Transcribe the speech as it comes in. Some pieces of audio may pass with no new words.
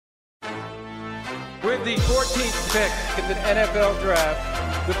With the 14th pick in the NFL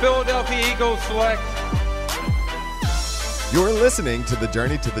Draft, the Philadelphia Eagles select. You're listening to the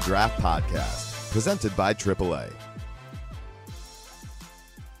Journey to the Draft podcast, presented by AAA.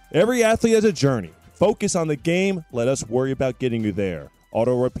 Every athlete has a journey. Focus on the game. Let us worry about getting you there.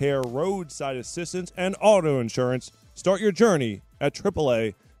 Auto repair, roadside assistance, and auto insurance. Start your journey at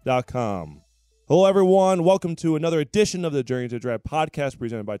AAA.com. Hello, everyone. Welcome to another edition of the Journey to the Draft podcast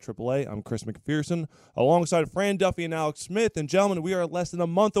presented by AAA. I'm Chris McPherson, alongside Fran Duffy and Alex Smith. And, gentlemen, we are less than a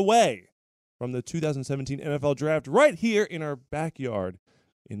month away from the 2017 NFL Draft right here in our backyard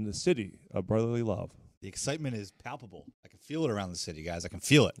in the city of brotherly love. The excitement is palpable. I can feel it around the city, guys. I can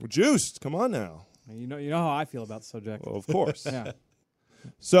feel it. We're juiced. Come on now. You know how I feel about the subject. Well, of course. Yeah.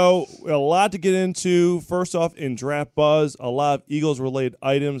 So, a lot to get into. First off, in Draft Buzz, a lot of Eagles-related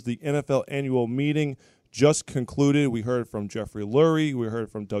items. The NFL annual meeting just concluded. We heard from Jeffrey Lurie. We heard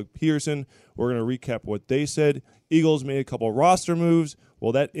from Doug Peterson. We're going to recap what they said. Eagles made a couple roster moves.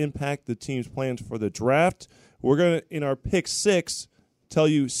 Will that impact the team's plans for the draft? We're going to, in our pick 6, tell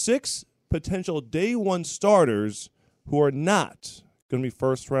you 6 potential day one starters who are not going to be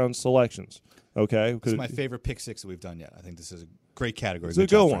first-round selections. Okay? This is my favorite pick 6 that we've done yet. I think this is a great category. It's a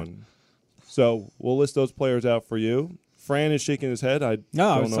good one. So we'll list those players out for you. Fran is shaking his head. I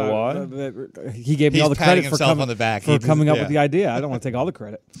don't know why. He gave me all the credit for coming on the back. coming up with the idea. I don't want to take all the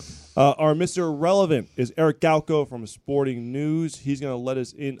credit. Our Mr. Relevant is Eric Galko from Sporting News. He's going to let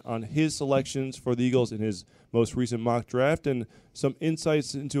us in on his selections for the Eagles in his most recent mock draft and some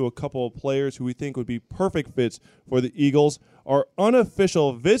insights into a couple of players who we think would be perfect fits for the Eagles. Our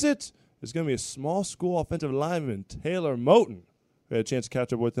unofficial visit is going to be a small school offensive lineman, Taylor Moton. We had a chance to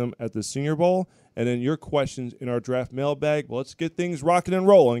catch up with him at the Senior Bowl. And then your questions in our draft mailbag. Well, let's get things rocking and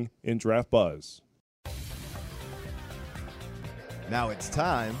rolling in Draft Buzz. Now it's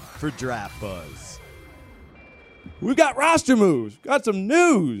time for Draft Buzz. We've got roster moves. Got some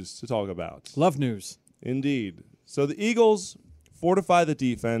news to talk about. Love news. Indeed. So the Eagles fortify the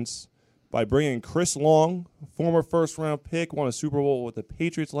defense by bringing Chris Long, former first-round pick, won a Super Bowl with the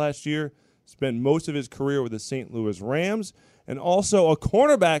Patriots last year, spent most of his career with the St. Louis Rams, and also a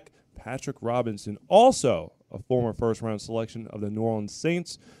cornerback, Patrick Robinson, also a former first-round selection of the New Orleans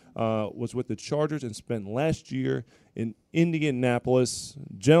Saints, was with the Chargers and spent last year in Indianapolis.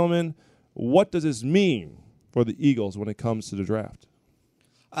 Gentlemen, what does this mean for the Eagles when it comes to the draft?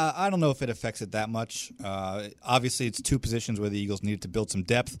 I don't know if it affects it that much. Obviously, it's 2 positions where the Eagles needed to build some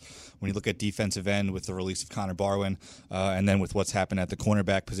depth. When you look at defensive end with the release of Connor Barwin, and then with what's happened at the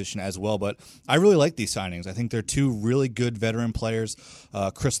cornerback position as well. But I really like these signings. I think they're 2 really good veteran players.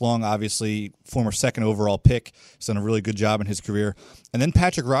 Chris Long, obviously, former second overall pick, has done a really good job in his career. And then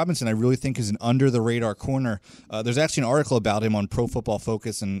Patrick Robinson, I really think, is an under-the-radar corner. There's actually an article about him on Pro Football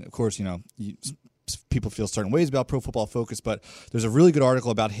Focus, and, of course, people feel certain ways about Pro Football Focus, but there's a really good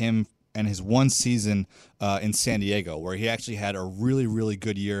article about him and his one season in San Diego, where he actually had a really, really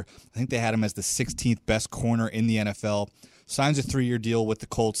good year. I think they had him as the 16th best corner in the NFL. Signs a 3-year deal with the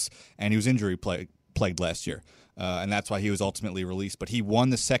Colts, and he was injury plagued last year. And that's why he was ultimately released. But he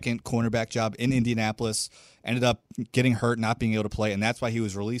won the second cornerback job in Indianapolis, ended up getting hurt, not being able to play, and that's why he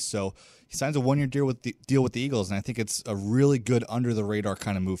was released. So he signs a 1-year deal with the Eagles, and I think it's a really good under-the-radar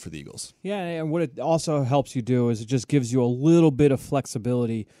kind of move for the Eagles. Yeah, and what it also helps you do is it just gives you a little bit of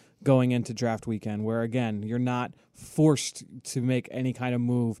flexibility going into draft weekend, where, again, you're not forced to make any kind of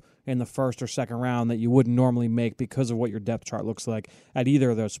move in the first or second round that you wouldn't normally make because of what your depth chart looks like at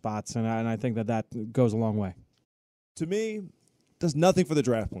either of those spots, and I think that goes a long way. To me, it does nothing for the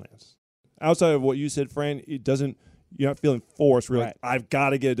draft plans. Outside of what you said, Fran, it doesn't. You're not feeling forced. Really, right. I've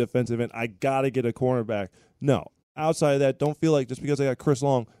got to get a defensive end. I got to get a cornerback. No. Outside of that, don't feel like just because I got Chris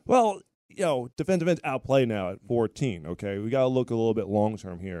Long, well, defensive ends outplay now at 14. Okay, we got to look a little bit long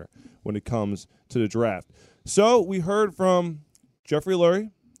term here when it comes to the draft. So we heard from Jeffrey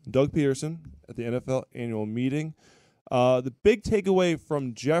Lurie, Doug Peterson at the NFL annual meeting. The big takeaway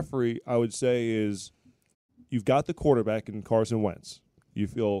from Jeffrey, I would say, is you've got the quarterback in Carson Wentz. You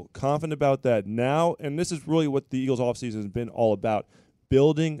feel confident about that now, and this is really what the Eagles offseason has been all about,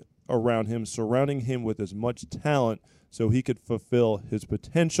 building around him, surrounding him with as much talent so he could fulfill his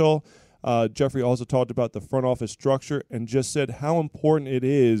potential. Jeffrey also talked about the front office structure and just said how important it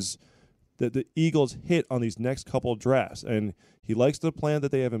is that the Eagles hit on these next couple of drafts. And he likes the plan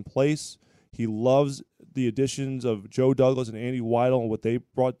that they have in place. He loves the additions of Joe Douglas and Andy Weidel and what they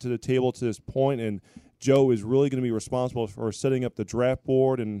brought to the table to this point, and Joe is really going to be responsible for setting up the draft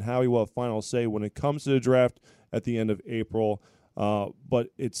board and how he will have final say when it comes to the draft at the end of April. But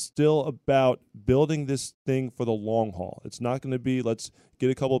it's still about building this thing for the long haul. It's not going to be, let's get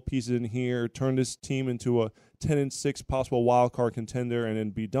a couple of pieces in here, turn this team into a 10-6 possible wild card contender, and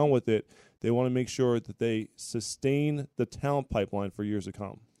then be done with it. They want to make sure that they sustain the talent pipeline for years to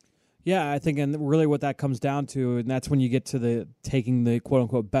come. Yeah, I think, and really what that comes down to, and that's when you get to the taking the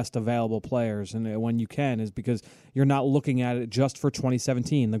quote-unquote best available players, and when you can, is because you're not looking at it just for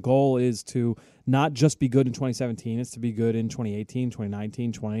 2017. The goal is to not just be good in 2017, it's to be good in 2018,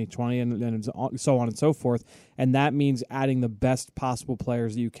 2019, 2020, and so on and so forth. And that means adding the best possible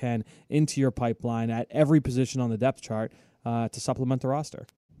players that you can into your pipeline at every position on the depth chart to supplement the roster.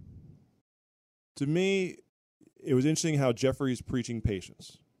 To me, it was interesting how Jeffrey's preaching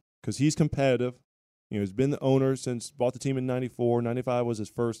patience. Because he's competitive. He's been the owner since bought the team in 94. 95 was his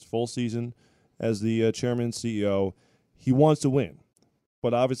first full season as the chairman and CEO. He wants to win.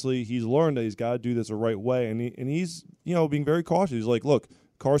 But obviously he's learned that he's got to do this the right way. And he's being very cautious. He's like, look,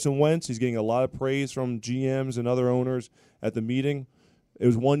 Carson Wentz, he's getting a lot of praise from GMs and other owners at the meeting. It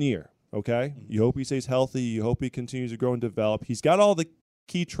was 1 year, okay? You hope he stays healthy. You hope he continues to grow and develop. He's got all the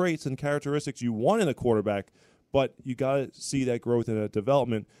key traits and characteristics you want in a quarterback, but you got to see that growth and that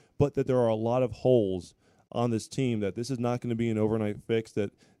development. But that there are a lot of holes on this team, that this is not going to be an overnight fix, that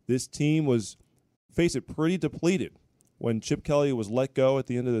this team was, face it, pretty depleted when Chip Kelly was let go at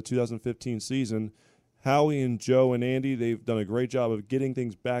the end of the 2015 season. Howie and Joe and Andy, they've done a great job of getting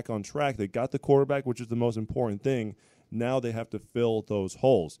things back on track. They got the quarterback, which is the most important thing. Now they have to fill those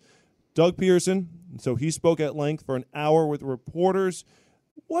holes. Doug Peterson, so he spoke at length for an hour with reporters.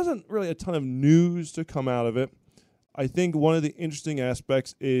 Wasn't really a ton of news to come out of it. I think one of the interesting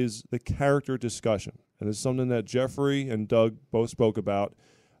aspects is the character discussion. And it's something that Jeffrey and Doug both spoke about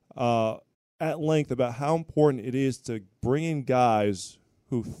at length, about how important it is to bring in guys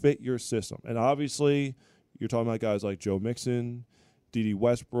who fit your system. And obviously, you're talking about guys like Joe Mixon, Dede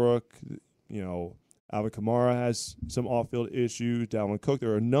Westbrook, Alvin Kamara has some off-field issues, Dalvin Cook.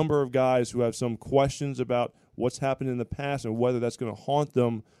 There are a number of guys who have some questions about what's happened in the past and whether that's going to haunt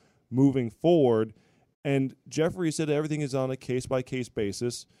them moving forward. And Jeffrey said everything is on a case-by-case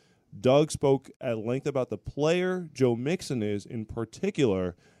basis. Doug spoke at length about the player Joe Mixon is in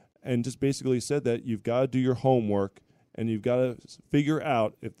particular, and just basically said that you've got to do your homework and you've got to figure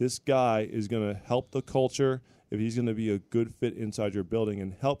out if this guy is going to help the culture, if he's going to be a good fit inside your building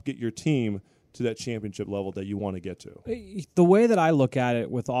and help get your team to that championship level that you want to get to. The way that I look at it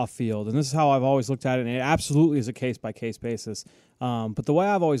with off-field, and this is how I've always looked at it, and it absolutely is a case-by-case basis, but the way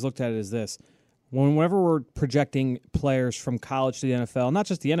I've always looked at it is this. Whenever we're projecting players from college to the NFL, not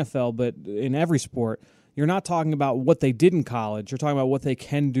just the NFL, but in every sport, you're not talking about what they did in college. You're talking about what they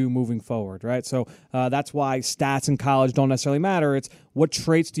can do moving forward, right? So that's why stats in college don't necessarily matter. It's what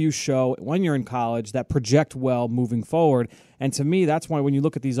traits do you show when you're in college that project well moving forward. And to me, that's why when you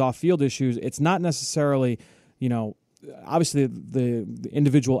look at these off-field issues, it's not necessarily, obviously the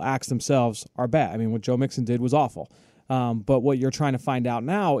individual acts themselves are bad. I mean, what Joe Mixon did was awful. But what you're trying to find out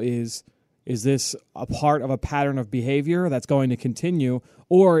now is this a part of a pattern of behavior that's going to continue,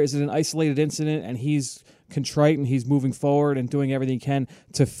 or is it an isolated incident and he's contrite and he's moving forward and doing everything he can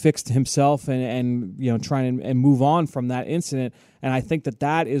to fix himself and trying and move on from that incident? And I think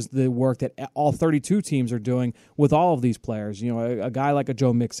that is the work that all 32 teams are doing with all of these players. A guy like a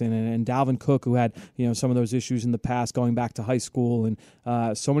Joe Mixon and Dalvin Cook, who had some of those issues in the past going back to high school,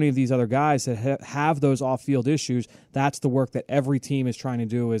 and so many of these other guys that have those off-field issues. That's the work that every team is trying to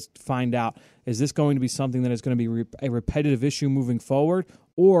do, is find out, is this going to be something that is going to be a repetitive issue moving forward,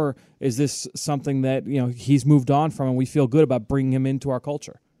 or is this something that he's moved on from and we feel good about bringing him into our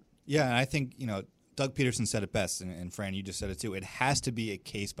culture? Yeah, and I think Doug Peterson said it best, and Fran, you just said it too. It has to be a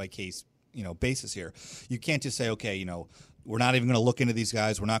case-by-case basis here. You can't just say, okay, we're not even going to look into these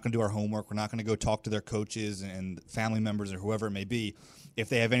guys. We're not going to do our homework. We're not going to go talk to their coaches and family members or whoever it may be. If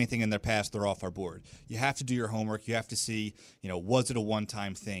they have anything in their past, they're off our board. You have to do your homework. You have to see, was it a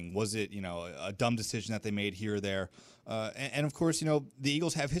one-time thing? Was it, a dumb decision that they made here or there? And of course, the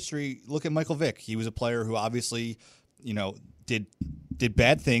Eagles have history. Look at Michael Vick. He was a player who obviously, did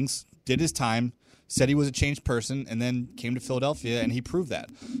bad things, did his time, said he was a changed person, and then came to Philadelphia, and he proved that.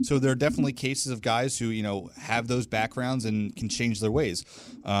 So there are definitely cases of guys who, have those backgrounds and can change their ways.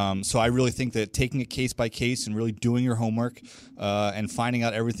 So I really think that taking it case by case and really doing your homework and finding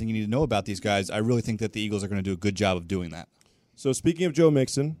out everything you need to know about these guys, I really think that the Eagles are going to do a good job of doing that. So speaking of Joe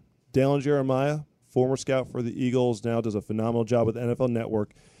Mixon, Dallin Jeremiah, former scout for the Eagles, now does a phenomenal job with NFL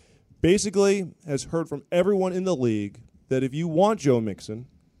Network, basically has heard from everyone in the league that if you want Joe Mixon,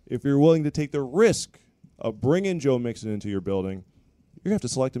 if you're willing to take the risk of bringing Joe Mixon into your building, you're going to have to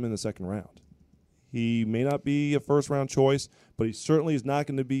select him in the second round. He may not be a first-round choice, but he certainly is not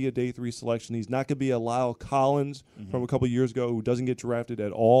going to be a day 3 selection. He's not going to be a Lyle Collins from a couple of years ago who doesn't get drafted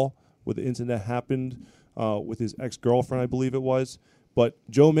at all with the incident that happened with his ex-girlfriend, I believe it was. But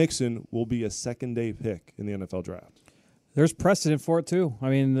Joe Mixon will be a second-day pick in the NFL draft. There's precedent for it, too. I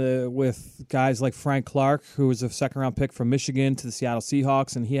mean, with guys like Frank Clark, who was a second-round pick from Michigan to the Seattle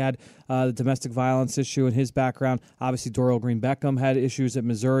Seahawks, and he had the domestic violence issue in his background. Obviously, Dorial Green-Beckham had issues at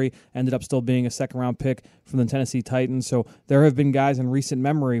Missouri, ended up still being a second-round pick from the Tennessee Titans. So there have been guys in recent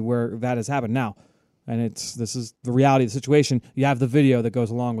memory where that has happened. Now, and this is the reality of the situation, you have the video that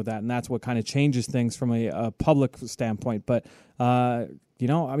goes along with that, and that's what kind of changes things from a public standpoint. But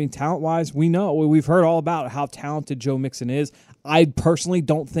talent-wise, we've heard all about how talented Joe Mixon is. I personally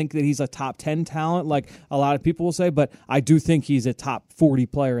don't think that he's a top 10 talent like a lot of people will say, but I do think he's a top 40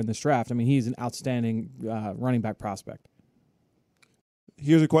 player in this draft. I mean, he's an outstanding running back prospect.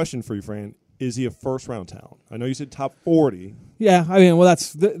 Here's a question for you, Fran. Is he a first-round talent? I know you said top 40. Yeah, I mean, well,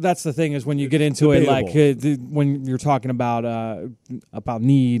 that's the thing is when you get into debatable. it, like when you're talking about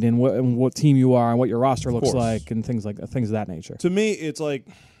need and what team you are and what your roster looks like and things of that nature. To me, it's like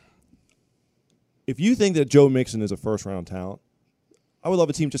if you think that Joe Mixon is a first-round talent, I would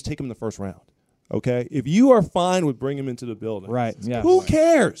love a team just take him in the first round. Okay, if you are fine with bringing him into the building, right? Yeah. Who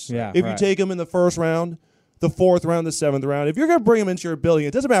cares? Yeah, if you take him in the first round, the 4th round, the 7th round, if you're going to bring him into your building,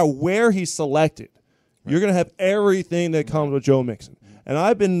 it doesn't matter where he's selected. Right. You're going to have everything that comes with Joe Mixon. And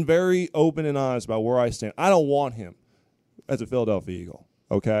I've been very open and honest about where I stand. I don't want him as a Philadelphia Eagle,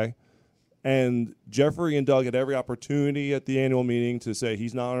 okay? And Jeffrey and Doug had every opportunity at the annual meeting to say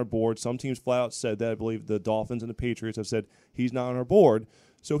he's not on our board. Some teams flat out said that. I believe the Dolphins and the Patriots have said he's not on our board.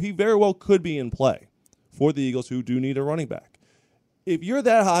 So he very well could be in play for the Eagles who do need a running back. If you're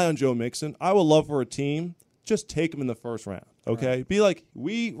that high on Joe Mixon, I would love for a team just take him in the first round, okay? Right. Be like,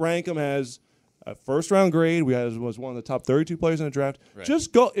 we rank him as a first-round grade. Was one of the top 32 players in the draft. Right.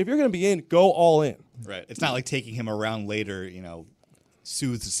 Just go. If you're going to be in, go all in. Right. It's not like taking him around later,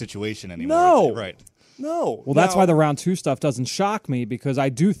 soothes the situation anymore. No. Right. No. Well, that's why the round 2 stuff doesn't shock me, because I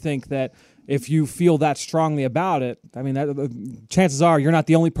do think that if you feel that strongly about it, I mean, chances are you're not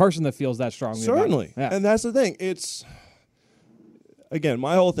the only person that feels that strongly about it. Certainly. Yeah. And that's the thing. Again,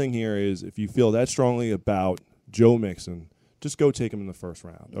 my whole thing here is if you feel that strongly about Joe Mixon, just go take him in the first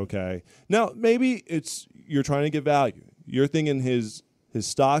round, okay? Now, maybe you're trying to get value. You're thinking his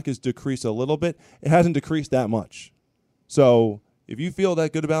stock has decreased a little bit. It hasn't decreased that much. So if you feel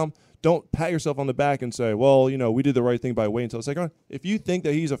that good about him, don't pat yourself on the back and say, well, we did the right thing by waiting until the second round. If you think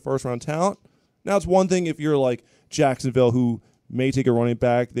that he's a first-round talent, now it's one thing if you're like Jacksonville, who may take a running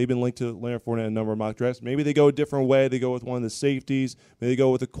back. They've been linked to Leonard Fournette in a number of mock drafts. Maybe they go a different way. They go with one of the safeties. Maybe they go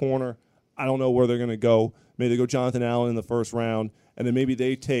with a corner. I don't know where they're going to go. Maybe they go Jonathan Allen in the first round, and then maybe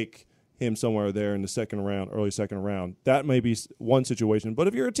they take him somewhere there in the second round, early second round. That may be one situation. But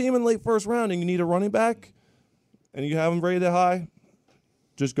if you're a team in late first round and you need a running back and you have him rated that high,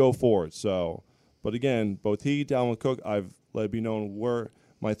 just go for it. So, but again, both Dalvin Cook, I've let it be known where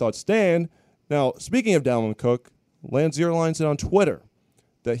my thoughts stand. Now, speaking of Dalvin Cook, Lance Zierlein said on Twitter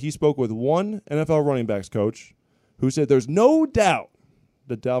that he spoke with one NFL running backs coach who said there's no doubt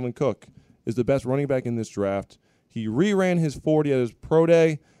that Dalvin Cook is the best running back in this draft. He reran his 40 at his pro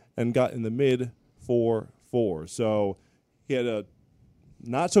day and got in the mid 4.4. So he had a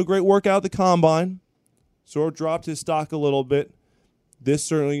not-so-great workout at the combine, sort of dropped his stock a little bit. This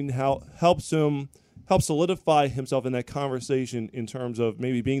certainly helps solidify himself in that conversation in terms of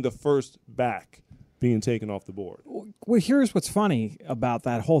maybe being the first back being taken off the board. Well, here's what's funny about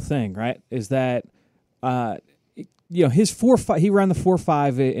that whole thing, right? Is that his 4.5. He ran the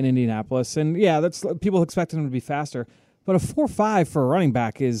 4.5 in Indianapolis, and that's people expected him to be faster. But a 4.5 for a running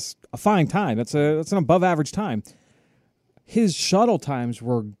back is a fine time. That's an above average time. His shuttle times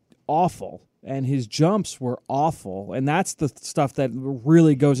were awful, and his jumps were awful, and that's the stuff that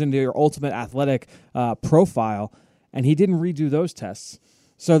really goes into your ultimate athletic profile. And he didn't redo those tests.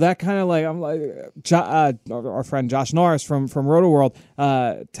 So that kind of our friend Josh Norris from Roto World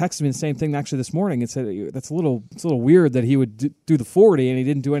texted me the same thing actually this morning. It said it's a little weird that he would do the 40 and he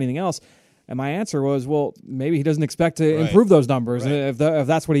didn't do anything else. And my answer was, well, maybe he doesn't expect to improve those numbers. Right. If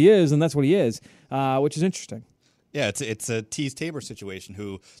that's what he is, then that's what he is, which is interesting. Yeah, it's a Tease Tabor situation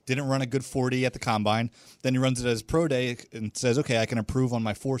who didn't run a good 40 at the combine. Then he runs it at his pro day and says, okay, I can improve on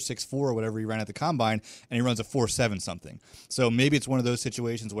my 4.64 or whatever he ran at the combine, and he runs a 4.7 something. So maybe it's one of those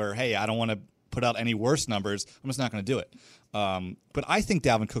situations where, hey, I don't want to put out any worse numbers, I'm just not going to do it. But I think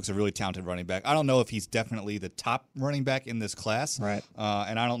Dalvin Cook's a really talented running back. I don't know if he's definitely the top running back in this class. Right.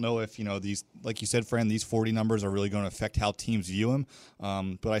 And I don't know if, these, like you said, Fran, these 40 numbers are really going to affect how teams view him.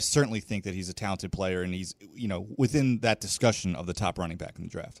 But I certainly think that he's a talented player, and he's, within that discussion of the top running back in the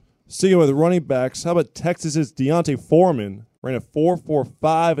draft. Sticking with running backs, how about Texas's Deontay Foreman ran a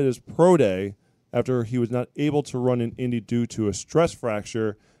 4.45 at his pro day after he was not able to run in Indy due to a stress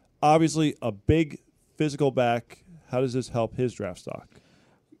fracture. Obviously, a big physical back. How does this help his draft stock?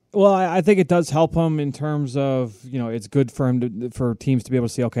 Well, I think it does help him in terms of, it's good for him for teams to be able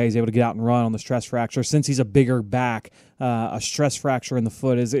to see, okay, he's able to get out and run on the stress fracture. Since he's a bigger back, a stress fracture in the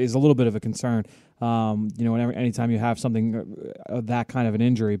foot is a little bit of a concern. Anytime you have something that kind of an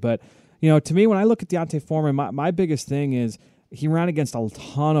injury. But, to me, when I look at Deontay Foreman, my biggest thing is he ran against a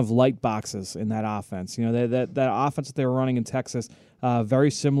ton of light boxes in that offense. That offense that they were running in Texas,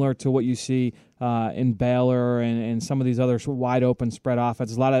 very similar to what you see in Baylor and some of these other wide open spread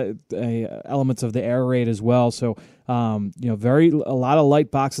offenses. A lot of elements of the air raid as well. So, a lot of light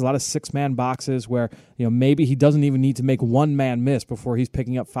boxes, a lot of 6-man boxes where maybe he doesn't even need to make one man miss before he's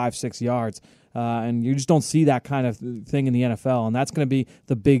picking up 5-6 yards. And you just don't see that kind of thing in the NFL, and that's going to be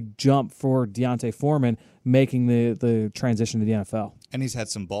the big jump for Deontay Foreman making the transition to the NFL. And he's had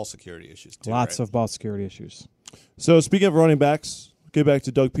some ball security issues too. Lots of ball security issues. So speaking of running backs, get back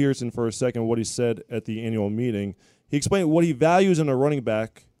to Doug Pearson for a second, what he said at the annual meeting. He explained what he values in a running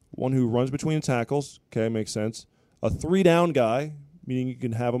back, one who runs between tackles, okay, makes sense, a 3-down guy, meaning you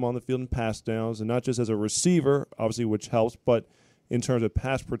can have him on the field in pass downs, and not just as a receiver, obviously, which helps, but in terms of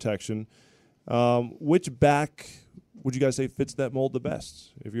pass protection. Which back would you guys say fits that mold the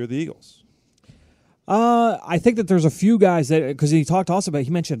best if you're the Eagles? I think that there's a few guys that, because he talked also about,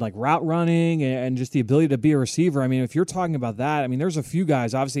 he mentioned like route running and just the ability to be a receiver. I mean, if you're talking about that, I mean, there's a few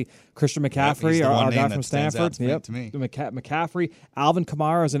guys. Obviously, Christian McCaffrey, our guy from Stanford. To me. McCaffrey. Alvin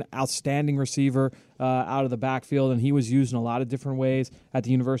Kamara is an outstanding receiver out of the backfield, and he was used in a lot of different ways at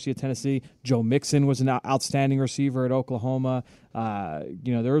the University of Tennessee. Joe Mixon was an outstanding receiver at Oklahoma.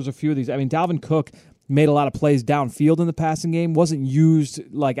 There was a few of these. I mean, Dalvin Cook made a lot of plays downfield in the passing game, wasn't used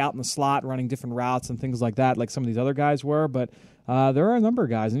like out in the slot running different routes and things like that like some of these other guys were, but there are a number of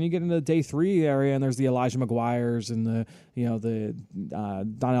guys. And you get into the day 3 area, and there's the Elijah McGuires and the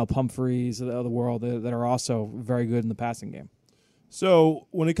Donnell Pumphreys of the world that are also very good in the passing game. So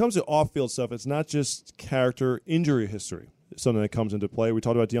when it comes to off-field stuff, it's not just character, injury history. It's something that comes into play. We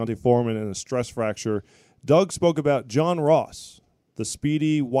talked about Deontay Foreman and a stress fracture. Doug spoke about John Ross, the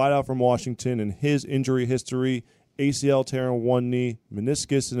speedy wideout from Washington, and his injury history: ACL tear in one knee,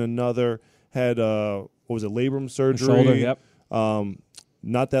 meniscus in another, had labrum surgery, shoulder, yep.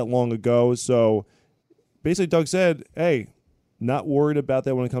 Not that long ago. So basically, Doug said, "Hey, not worried about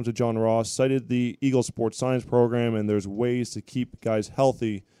that when it comes to John Ross." Cited the Eagles Sports Science program, and there's ways to keep guys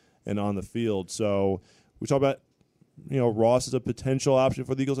healthy and on the field. So we talk about, Ross is a potential option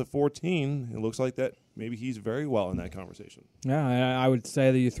for the Eagles at 14. It looks like that maybe he's very well in that conversation. Yeah, I would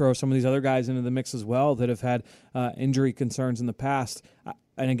say that you throw some of these other guys into the mix as well that have had injury concerns in the past.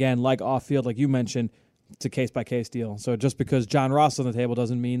 And again, like off-field, like you mentioned, it's a case-by-case deal. So just because John Ross is on the table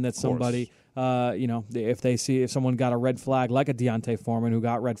doesn't mean that somebody, if someone got a red flag like a Deontay Foreman who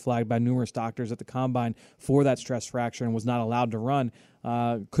got red flagged by numerous doctors at the Combine for that stress fracture and was not allowed to run,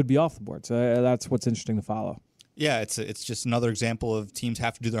 could be off the board. So that's what's interesting to follow. Yeah, it's just another example of teams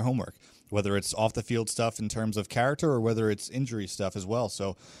have to do their homework, whether it's off the field stuff in terms of character or whether it's injury stuff as well.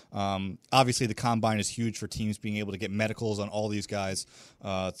 So obviously the Combine is huge for teams being able to get medicals on all these guys.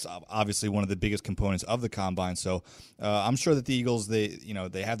 It's obviously one of the biggest components of the Combine. So I'm sure that the Eagles, they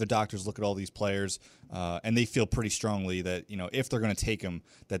have their doctors look at all these players and they feel pretty strongly that, if they're going to take them,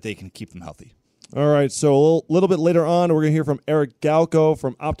 that they can keep them healthy. All right, so a little bit later on, we're going to hear from Eric Galko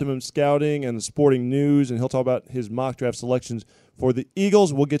from Optimum Scouting and the Sporting News, and he'll talk about his mock draft selections for the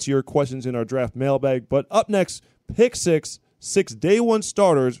Eagles. We'll get to your questions in our draft mailbag. But up next, Pick 6, 6 day 1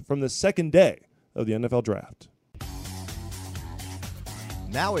 starters from the second day of the NFL Draft.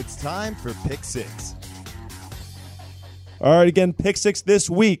 Now it's time for Pick 6. All right, again, Pick 6 this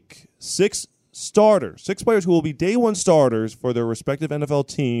week. 6 starters, 6 players who will be day 1 starters for their respective NFL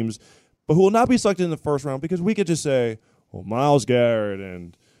teams, but who will not be selected in the first round, because we could just say, well, Myles Garrett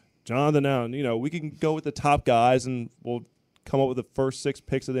and Jonathan Allen, we can go with the top guys and we'll come up with the first 6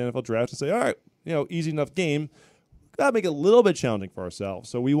 picks of the NFL draft and say, all right, easy enough game. Got to make it a little bit challenging for ourselves.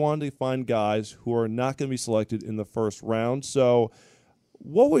 So we wanted to find guys who are not going to be selected in the first round. So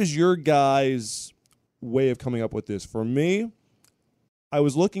what was your guys' way of coming up with this? For me, I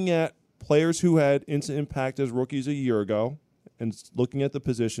was looking at players who had instant impact as rookies a year ago and looking at the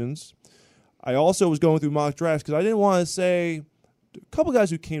positions. I also was going through mock drafts because I didn't want to say a couple guys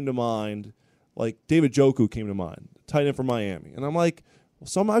who came to mind, like David Njoku came to mind, tight end from Miami. And I'm like, well,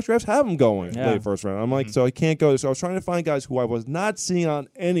 some mock drafts have him going late first round. I'm like, so I can't go there. So I was trying to find guys who I was not seeing on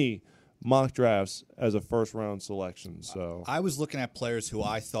any mock drafts as a first-round selection. So I was looking at players who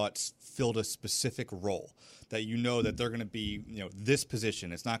I thought filled a specific role that that they're going to be, this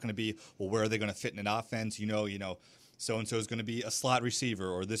position. It's not going to be, well, where are they going to fit in an offense? So-and-so is going to be a slot receiver,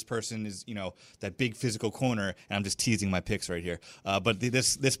 or this person is, that big physical corner. And I'm just teasing my picks right here. But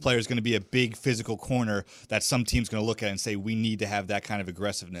this player is going to be a big physical corner that some team's going to look at and say, we need to have that kind of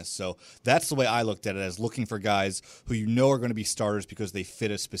aggressiveness. So that's the way I looked at it, as looking for guys who are going to be starters because they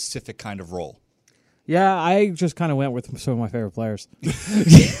fit a specific kind of role. Yeah, I just kind of went with some of my favorite players.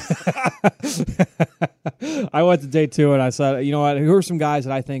 I went to day 2 and I said, you know what, who are some guys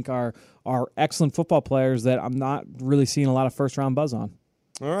that I think are excellent football players that I'm not really seeing a lot of first-round buzz on.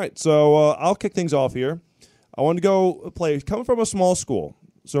 All right, so I'll kick things off here. I want to go play coming from a small school,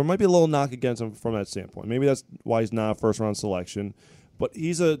 so there might be a little knock against him from that standpoint. Maybe that's why he's not a first-round selection. But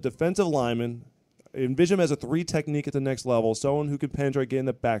he's a defensive lineman. I envision him as a 3 technique at the next level, someone who can penetrate, get in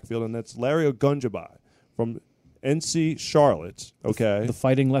the backfield, and that's Larry Ogunjobi from NC Charlotte. Okay, The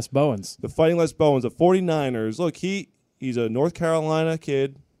Fighting Les Bowens. The Fighting Les Bowens, the 49ers. Look, he's a North Carolina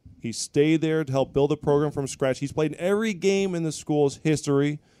kid. He stayed there to help build the program from scratch. He's played in every game in the school's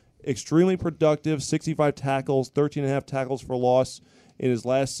history. Extremely productive, 65 tackles, 13.5 tackles for loss in his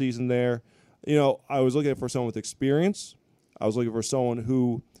last season there. I was looking for someone with experience. I was looking for someone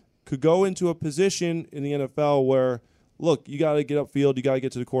who could go into a position in the NFL where, look, you got to get upfield, you got to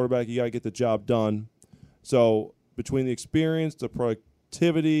get to the quarterback, you got to get the job done. So between the experience, the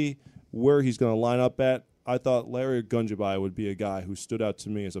productivity, where he's going to line up at, I thought Larry Ogunjobi would be a guy who stood out to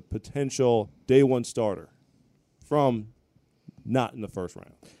me as a potential day 1 starter from not in the first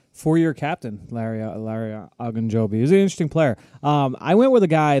round. 4-year captain, Larry Ogunjobi. He's an interesting player. I went with a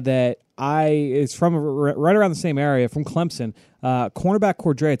guy that is from right around the same area, from Clemson, cornerback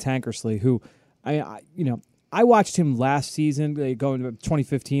Cordrea Tankersley, who I watched him last season, going to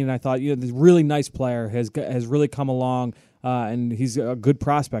 2015, and I thought, this really nice player has really come along, and he's a good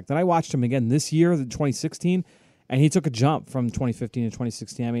prospect. Then I watched him again this year, 2016, and he took a jump from 2015 to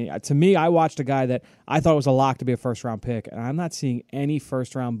 2016. I mean, to me, I watched a guy that I thought was a lock to be a first-round pick, and I'm not seeing any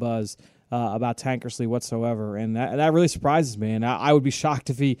first-round buzz about Tankersley whatsoever, and that really surprises me. And I would be shocked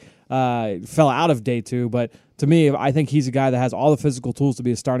if he fell out of day 2, but to me, I think he's a guy that has all the physical tools to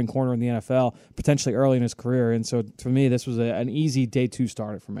be a starting corner in the NFL, potentially early in his career. And so for me, this was an easy day 2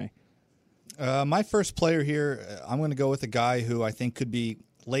 starter for me. My first player here, I'm going to go with a guy who I think could be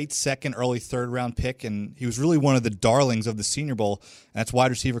late second, early third round pick, and he was really one of the darlings of the Senior Bowl, and that's wide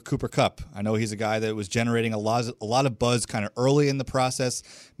receiver Cooper Kupp. I know he's a guy that was generating a lot of buzz kind of early in the process.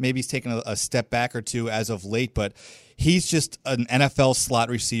 Maybe he's taken a step back or two as of late, but he's just an NFL slot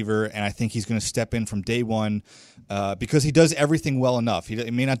receiver, and I think he's going to step in from day 1 because he does everything well enough. He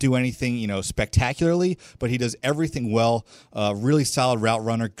may not do anything spectacularly, but he does everything well. Really solid route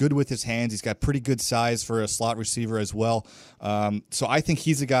runner, good with his hands. He's got pretty good size for a slot receiver as well. So I think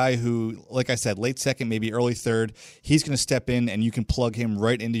he's a guy who, like I said, late second, maybe early third, he's going to step in, and you can plug him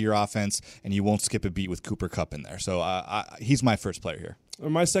right into your offense, and you won't skip a beat with Cooper Kupp in there. So he's my first player here.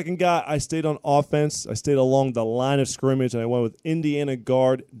 My second guy, I stayed on offense. I stayed along the line of scrimmage, and I went with Indiana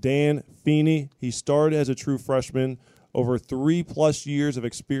guard Dan Feeney. He started as a true freshman, over 3+ years of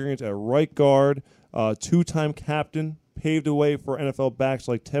experience at right guard, 2-time captain, paved the way for NFL backs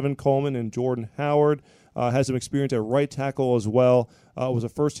like Tevin Coleman and Jordan Howard. Has some experience at right tackle as well. Was a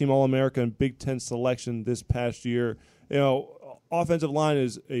first-team All-America and Big Ten selection this past year. Offensive line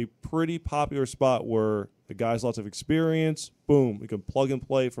is a pretty popular spot where the guy's lots of experience. Boom, we can plug and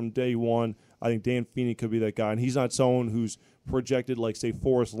play from day 1. I think Dan Feeney could be that guy, and he's not someone who's projected like, say,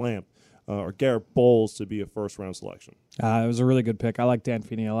 Forrest Lamp or Garrett Bowles to be a first-round selection. It was a really good pick. I like Dan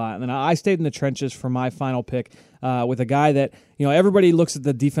Feeney a lot. And then I stayed in the trenches for my final pick with a guy that, everybody looks at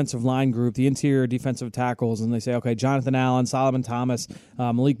the defensive line group, the interior defensive tackles, and they say, okay, Jonathan Allen, Solomon Thomas,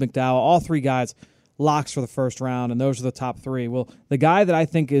 Malik McDowell, all 3 guys, locks for the first round, and those are the top 3. Well, the guy that I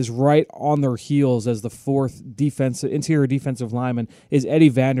think is right on their heels as the 4th interior defensive lineman is Eddie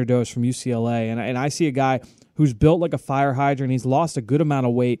Vanderdoes from UCLA, and I see a guy who's built like a fire hydrant. He's lost a good amount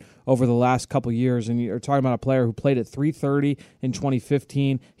of weight over the last couple years, and you're talking about a player who played at 330 in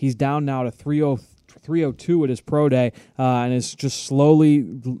 2015. He's down now to 303 302 at his pro day, and has just slowly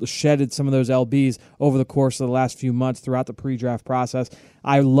shedded some of those LBs over the course of the last few months throughout the pre-draft process.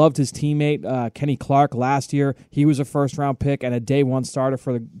 I loved his teammate, Kenny Clark, last year. He was a first-round pick and a day-one starter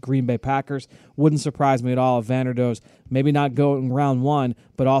for the Green Bay Packers. Wouldn't surprise me at all if Vanderdoes, maybe not going round one,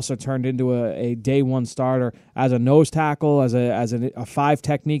 but also turned into a day-one starter as a nose tackle, as a 5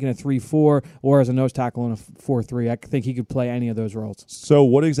 technique and a 3-4, or as a nose tackle and a 4-3. I think he could play any of those roles. So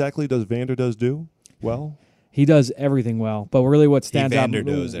what exactly does Vanderdoes do well? He does everything well, but really what stands out... He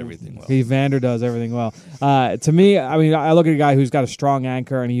does everything well. He does everything well. To me, I mean, I look at a guy who's got a strong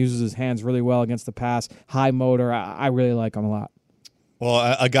anchor and he uses his hands really well against the pass, high motor. I really like him a lot.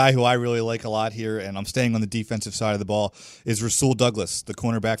 Well, a guy who I really like a lot here, and I'm staying on the defensive side of the ball, is Rasul Douglas, the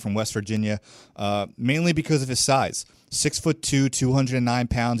cornerback from West Virginia, mainly because of his size. 6'2", 209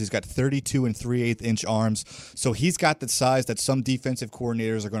 pounds. He's got 32 and 3/8 inch arms. So he's got the size that some defensive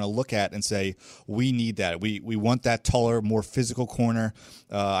coordinators are going to look at and say, we need that. We want that taller, more physical corner.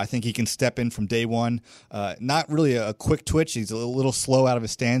 I think he can step in from day one. Not really a quick twitch. He's a little slow out of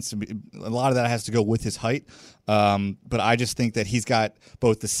his stance. A lot of that has to go with his height. But I just think that he's got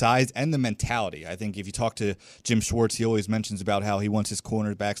both the size and the mentality. I think if you talk to Jim Schwartz, he always mentions about how he wants his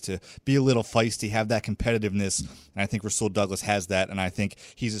cornerbacks to be a little feisty, have that competitiveness. And I think Rasul Douglas has that, and I think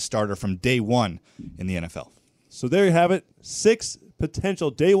he's a starter from day one in the NFL. So there you have it, 6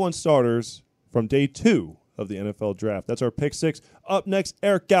 potential day one starters from day 2 of the NFL draft. That's our pick 6. Up next,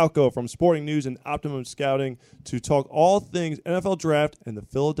 Eric Galko from Sporting News and Optimum Scouting to talk all things NFL draft and the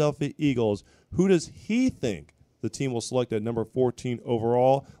Philadelphia Eagles. Who does he think the team will select at number 14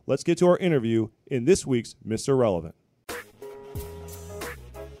 overall? Let's get to our interview in this week's Mr. Relevant.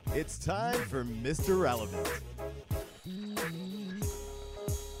 It's time for Mr. Relevant.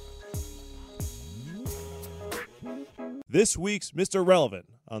 This week's Mr. Relevant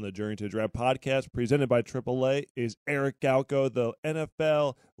on the Journey to the Draft podcast, presented by AAA, is Eric Galko, the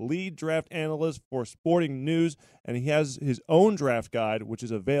NFL lead draft analyst for Sporting News, and he has his own draft guide, which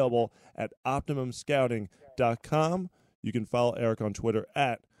is available at OptimumScouting.com. You can follow Eric on Twitter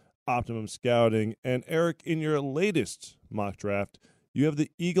at Optimum Scouting. And Eric, in your latest mock draft, you have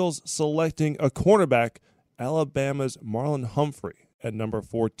the Eagles selecting a cornerback, Alabama's Marlon Humphrey, at number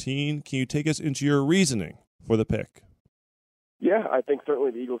 14. Can you take us into your reasoning for the pick? Yeah, I think certainly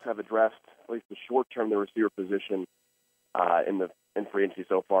the Eagles have addressed, at least the short term, the receiver position in free agency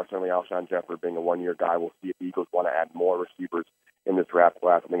so far. Certainly Alshon Jeffrey being a one-year guy. We'll see if the Eagles want to add more receivers in this draft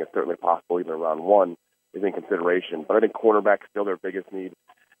class. I think it's certainly possible even around 1 is in consideration. But I think cornerback is still their biggest need.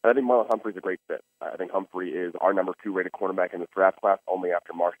 And I think Marlon Humphrey is a great fit. I think Humphrey is our number 2 rated cornerback in this draft class, only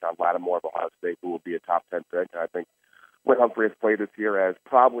after Marshawn Lattimore of Ohio State, who will be a top 10 pick. And I think what Humphrey has played this year as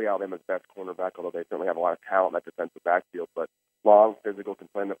probably Alabama's best cornerback, although they certainly have a lot of talent in that defensive backfield. But long, physical, can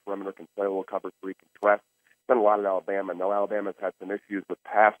play in the perimeter, can play a little cover 3, can press. Done a lot at Alabama. No, Alabama's had some issues with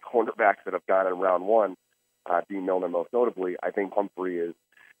past cornerbacks that have gone in round 1, Dean Milner most notably. I think Humphrey is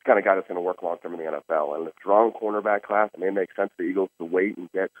kind of guy that's going to work long-term in the NFL. And a strong cornerback class, it may make sense for the Eagles to wait and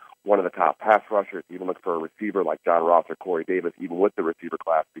get one of the top pass rushers, even look for a receiver like John Ross or Corey Davis, even with the receiver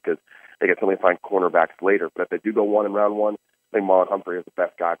class, because they can certainly find cornerbacks later. But if they do go 1 in round 1, I think Marlon Humphrey is the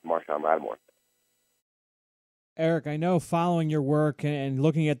best guy for Marshawn Lattimore. Eric, I know following your work and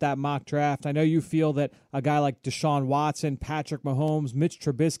looking at that mock draft, I know you feel that a guy like Deshaun Watson, Patrick Mahomes, Mitch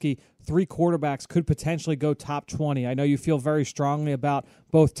Trubisky, 3 quarterbacks could potentially go top 20. I know you feel very strongly about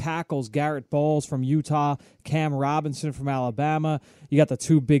both tackles, Garrett Bowles from Utah, Cam Robinson from Alabama. You got the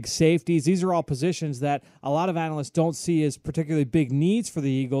 2 big safeties. These are all positions that a lot of analysts don't see as particularly big needs for the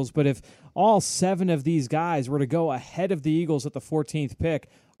Eagles, but if all 7 of these guys were to go ahead of the Eagles at the 14th pick,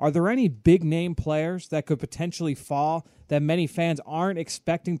 are there any big-name players that could potentially fall that many fans aren't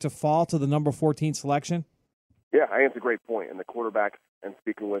expecting to fall to the number 14 selection? Yeah, I think it's a great point. And the quarterbacks, and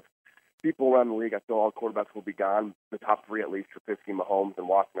speaking with people around the league, I feel all quarterbacks will be gone. The top 3, at least, Trubisky, Mahomes, and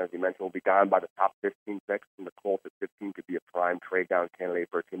Watson, as you mentioned, will be gone by the top 15 picks. And the Colts at 15 could be a prime trade-down candidate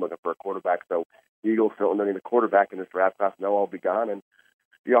for a team looking for a quarterback. So the Eagles certainly need a quarterback in this draft class. They'll all be gone. And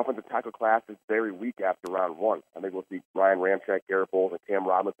the offensive tackle class is very weak after round 1. I think we'll see Ryan Ramczyk, Garrett Bowles, and Cam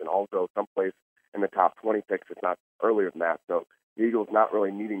Robinson also someplace in the top 20 picks, if not earlier than that. So the Eagles not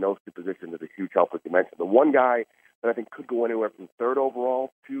really needing those 2 positions is a huge help, as you mentioned. The one guy that I think could go anywhere from 3rd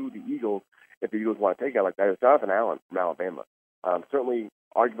overall to the Eagles, if the Eagles want to take it like that, is Jonathan Allen from Alabama. Certainly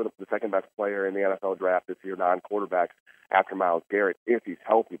arguably the second-best player in the NFL draft this year, non-quarterbacks, after Myles Garrett, if he's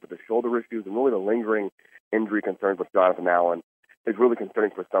healthy. But the shoulder issues and really the lingering injury concerns with Jonathan Allen is really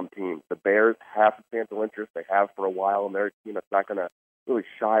concerning for some teams. The Bears have substantial interest. They have for a while, and they're a team that's not going to really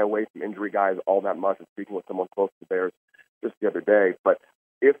shy away from injury guys all that much. And speaking with someone close to the Bears just the other day. But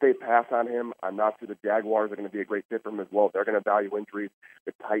If they pass on him, I'm not sure the Jaguars are going to be a great fit for him as well. They're going to value injuries.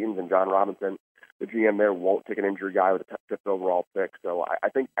 The Titans and John Robinson, the GM there, won't take an injury guy with a fifth overall pick. So I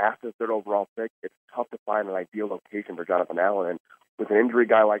think after the third overall pick, it's tough to find an ideal location for Jonathan Allen. And with an injury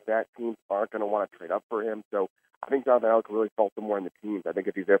guy like that, teams aren't going to want to trade up for him. So I think Jonathan Allen can really fall somewhere in the teams. I think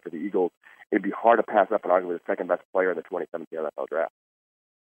if he's there for the Eagles, it'd be hard to pass up and arguably the second best player in the 2017 NFL draft.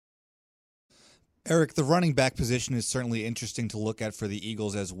 Eric, the running back position is certainly interesting to look at for the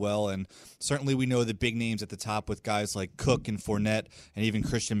Eagles as well, and certainly we know the big names at the top with guys like Cook and Fournette and even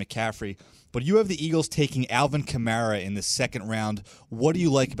Christian McCaffrey. But you have the Eagles taking Alvin Kamara in the second round. What do you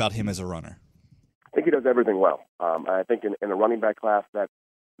like about him as a runner? I think he does everything well. I think in a running back class that's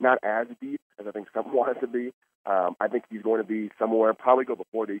not as deep as I think some want it to be, I think he's going to be somewhere, probably go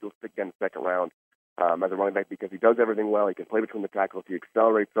before the Eagles pick again in the second round. As a running back because he does everything well. He can play between the tackles. He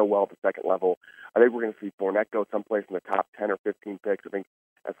accelerates so well at the second level. I think we're going to see Fournette go someplace in the top 10 or 15 picks. I think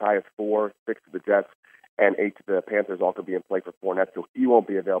as high as 4, 6 to the Jets, and 8 to the Panthers all could be in play for Fournette, so he won't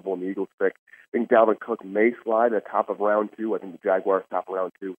be available in the Eagles pick. I think Dalvin Cook may slide at the top of round 2. I think the Jaguars' top of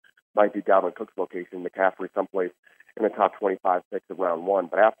round 2 might be Dalvin Cook's location. McCaffrey someplace in the top 25 picks of round 1.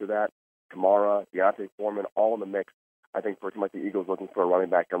 But after that, Kamara, Deontay Foreman, all in the mix. I think pretty much the Eagles looking for a running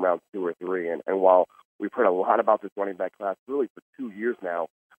back in round 2 or 3. And while we've heard a lot about this running back class really for 2 years now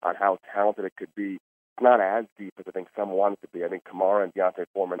on how talented it could be, it's not as deep as I think some want it to be. I think Kamara and Deontay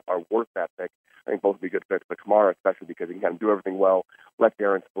Foreman are worth that pick. I think both would be good fits, but Kamara especially because he can kind of do everything well, let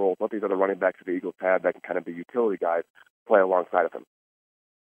Darren Sproles, let these other running backs that the Eagles have that can kind of be utility guys play alongside of him.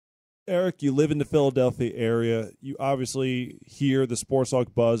 Eric, you live in the Philadelphia area. You obviously hear the sports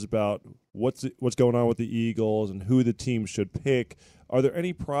talk buzz about what's going on with the Eagles and who the team should pick. Are there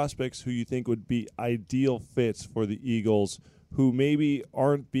any prospects who you think would be ideal fits for the Eagles who maybe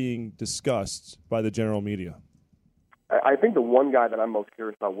aren't being discussed by the general media? I think the one guy that I'm most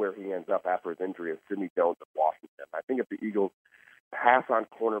curious about where he ends up after his injury is Sidney Jones of Washington. I think if the Eagles pass on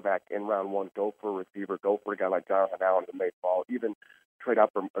cornerback in round 1, go for a receiver, go for a guy like Jonathan Allen who may fall, even trade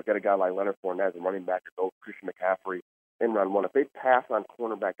up or get a guy like Leonard Fournette as a running back or go Christian McCaffrey in round 1. If they pass on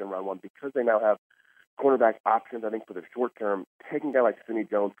cornerback in round 1, because they now have cornerback options, I think for the short term, taking a guy like Sidney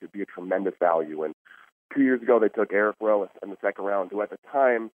Jones could be a tremendous value. And 2 years ago, they took Eric Rowe in the second round, who at the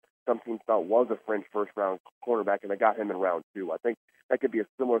time some teams thought was a fringe first-round cornerback, and they got him in round 2. I think that could be a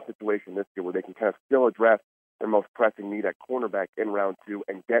similar situation this year where they can kind of still address their most pressing need at cornerback in round 2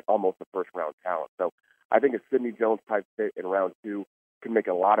 and get almost a first-round talent. So I think a Sidney Jones type fit in round 2 can make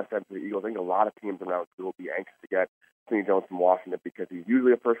a lot of sense for the Eagles. I think a lot of teams in round 2 will be anxious to get Sidney Jones from Washington because he's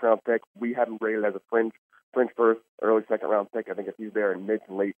usually a first-round pick. We have him rated as a fringe first, early second-round pick. I think if he's there in mid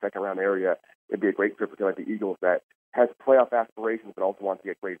to late second-round area, it'd be a great fit for like the Eagles that has playoff aspirations but also wants to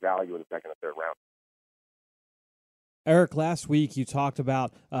get great value in the second and third round. Eric, last week you talked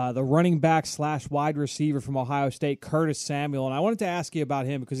about the running back / wide receiver from Ohio State, Curtis Samuel, and I wanted to ask you about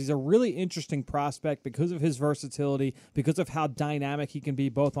him because he's a really interesting prospect because of his versatility, because of how dynamic he can be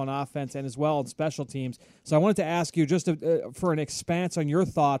both on offense and as well on special teams. So I wanted to ask you just for an expanse on your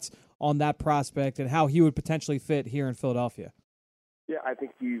thoughts on that prospect and how he would potentially fit here in Philadelphia. Yeah, I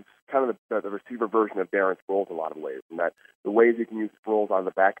think he's kind of the receiver version of Darren Sproles in a lot of ways, and that the ways you can use Sproles on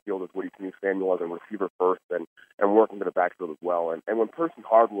the backfield is what you can use Samuel as a receiver first and working to the backfield as well. And when Percy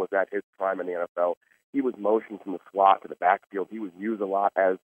Harvin was at his prime in the NFL, he was motioned from the slot to the backfield. He was used a lot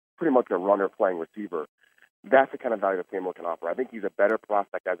as pretty much a runner playing receiver. That's the kind of value that Samuel can offer. I think he's a better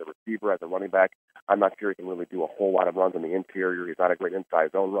prospect as a receiver, as a running back. I'm not sure he can really do a whole lot of runs on the interior. He's not a great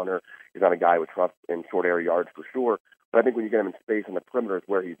inside zone runner. He's not a guy with trust in short area yards for sure. But I think when you get him in space on the perimeter is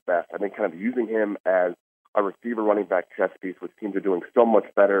where he's best. I think kind of using him as a receiver running back chess piece, which teams are doing so much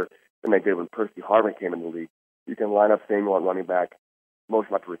better than they did when Percy Harvin came in the league. You can line up Samuel at running back,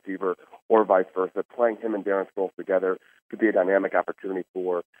 motion up to receiver, or vice versa. Playing him and Darren Sproles together could be a dynamic opportunity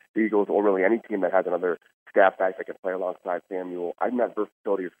for the Eagles or really any team that has another staff back that can play alongside Samuel. I think that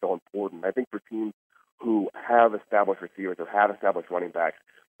versatility is so important. I think for teams who have established receivers or have established running backs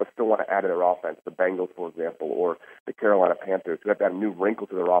but still want to add to their offense, the Bengals, for example, or the Carolina Panthers, who have to add a new wrinkle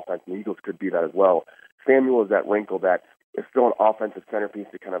to their offense, and the Eagles could be that as well. Samuel is that wrinkle that is still an offensive centerpiece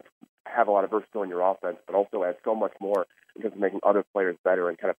to kind of have a lot of versatility in your offense, but also adds so much more in terms of making other players better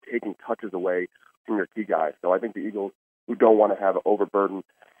and kind of taking touches away from your key guys. So I think the Eagles, who don't want to have overburden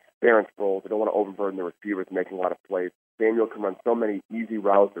Darren Sproles, they don't want to overburden the receivers making a lot of plays. Samuel can run so many easy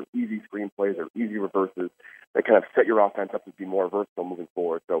routes or easy screen plays or easy reverses that kind of set your offense up to be more versatile moving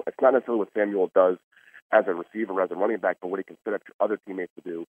forward. So it's not necessarily what Samuel does as a receiver or as a running back, but what he can set up your other teammates to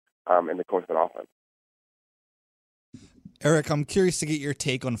do in the course of an offense. Eric, I'm curious to get your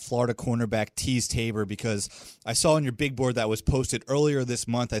take on Florida cornerback Teez Tabor, because I saw on your big board that was posted earlier this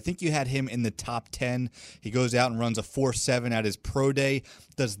month. I think you had him in the top 10. He goes out and runs a 4.7 at his pro day.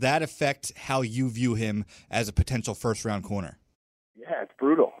 Does that affect how you view him as a potential first-round corner? Yeah, it's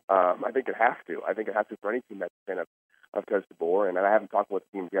brutal. I think it has to. I think it has to for any team that's a fan of Teez Tabor, and I haven't talked with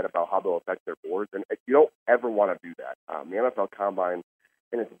teams yet about how they'll affect their boards, and you don't ever want to do that. The NFL Combine,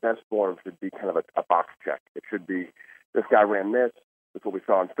 in its best form, should be kind of a box check. It should be, this guy ran this is what we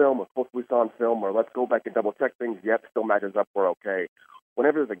saw on film, or supposed to we saw on film, or let's go back and double check things. Yep, still matches up, we're okay.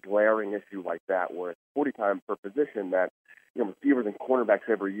 Whenever there's a glaring issue like that, where it's 40 times per position, that receivers and cornerbacks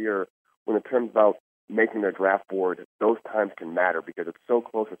every year, when it turns out making their draft board, those times can matter because it's so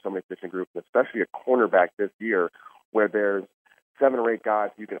close with so many position groups, and especially a cornerback this year, where there's 7 or 8 guys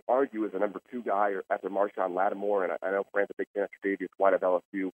you can argue is a number 2 guy or after Marshawn Lattimore, and I know Brant's a big fan of Tre'Davious White of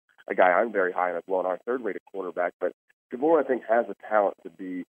LSU, a guy I'm very high on as well, and our third-rated quarterback. But Tabor, I think, has the talent to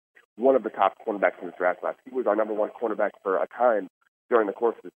be one of the top cornerbacks in this draft class. He was our number 1 cornerback for a time during the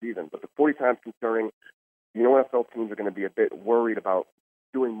course of the season. But the 40 times concerning, NFL teams are going to be a bit worried about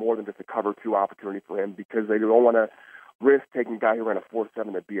doing more than just a cover 2 opportunity for him because they don't want to risk taking a guy who ran a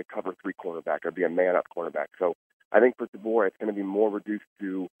 4.7 to be a cover 3 cornerback or be a man-up cornerback. So I think for Tabor, it's going to be more reduced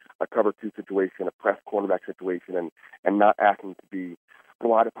to a cover 2 situation, a press cornerback situation, and not asking to be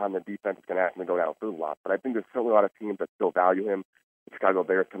relied upon. The defense is going to ask him to go downfield a lot. But I think there's certainly a lot of teams that still value him. The Chicago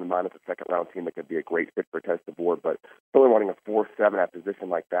Bears come to mind as a second-round team that could be a great fit for Teez Tabor, but really wanting a 4.7 at position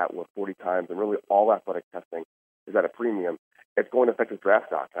like that with 40 times and really all athletic testing is at a premium. It's going to affect his draft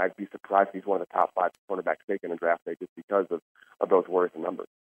stock. I'd be surprised if he's one of the top 5 cornerbacks taken in draft day just because of those worrisome numbers.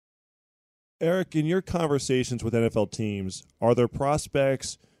 Eric, in your conversations with NFL teams, are there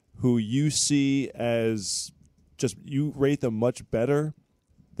prospects who you see as just you rate them much better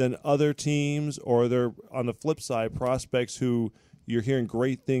than other teams, or are there, on the flip side, prospects who you're hearing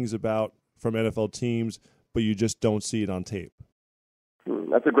great things about from NFL teams, but you just don't see it on tape?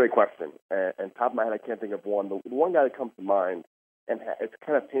 That's a great question. And top of my head, I can't think of one. The one guy that comes to mind, and it's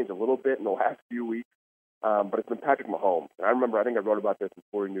kind of changed a little bit in the last few weeks, but it's been Patrick Mahomes. And I remember, I think I wrote about this in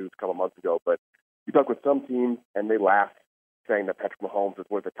 40 News a couple months ago, but you talk with some teams, and they laugh saying that Patrick Mahomes is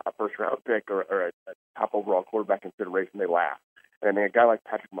worth a top first-round pick or a top overall quarterback consideration. They laugh. And then a guy like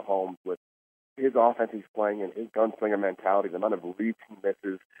Patrick Mahomes, with his offense he's playing and his gunslinger mentality, the amount of leads he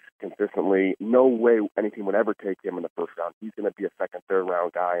misses consistently, no way any team would ever take him in the first round. He's going to be a second,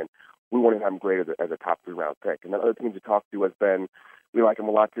 third-round guy, and we want to have him graded as a top 3-round pick. And then other teams you talk to has been, we like him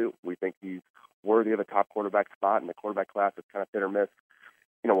a lot too. We think he's worthy of a top quarterback spot, and the quarterback class is kind of hit or miss.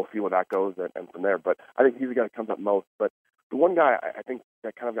 We'll see where that goes and from there. But I think he's the guy that comes up most. But the one guy I think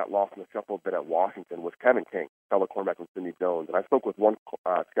that kind of got lost in the shuffle a bit at Washington was Kevin King, fellow cornerback with Sidney Jones. And I spoke with one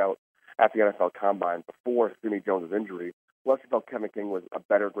scout at the NFL Combine before Sidney Jones' injury, who actually felt Kevin King was a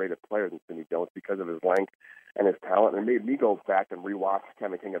better graded player than Sidney Jones because of his length and his talent. And it made me go back and rewatch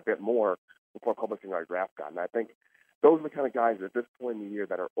Kevin King a bit more before publishing our draft guide. And I think those are the kind of guys at this point in the year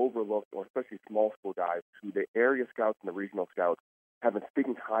that are overlooked, or especially small school guys who the area scouts and the regional scouts have been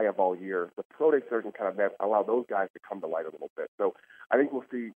speaking high of all year. The pro day surgeon kind of allow those guys to come to light a little bit. So I think we'll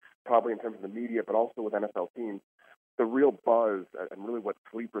see, probably in terms of the media, but also with NFL teams, the real buzz and really what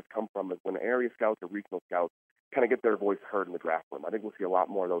sleepers come from is when area scouts or regional scouts kind of get their voice heard in the draft room. I think we'll see a lot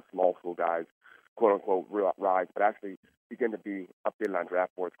more of those small school guys, quote-unquote, rise, but actually begin to be updated on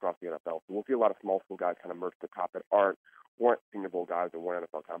draft boards across the NFL. So we'll see a lot of small school guys kind of merge to the top that weren't Senior Bowl guys or weren't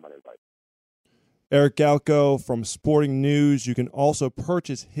NFL Combine invites. Eric Galko from Sporting News. You can also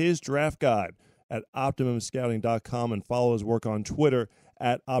purchase his draft guide at OptimumScouting.com and follow his work on Twitter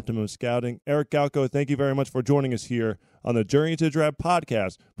at Optimum Scouting. Eric Galko, thank you very much for joining us here on the Journey to the Draft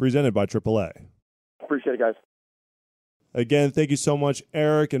podcast presented by AAA. Appreciate it, guys. Again, thank you so much,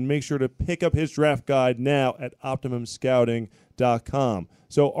 Eric, and make sure to pick up his draft guide now at OptimumScouting.com.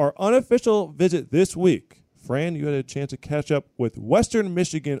 So our unofficial visit this week, Fran, you had a chance to catch up with Western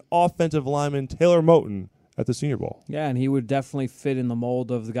Michigan offensive lineman Taylor Moton at the Senior Bowl. Yeah, and he would definitely fit in the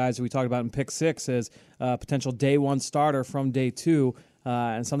mold of the guys that we talked about in Pick 6 as a potential day 1 starter from day 2,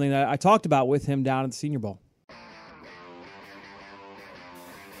 and something that I talked about with him down at the Senior Bowl.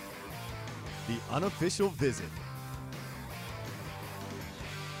 The unofficial visit.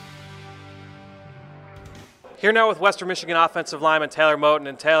 Here now with Western Michigan offensive lineman Taylor Moton.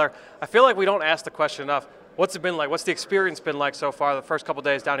 And Taylor, I feel like we don't ask the question enough. What's it been like? What's the experience been like so far, the first couple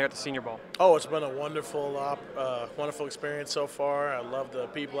days down here at the Senior Bowl? Oh, it's been a wonderful experience so far. I love the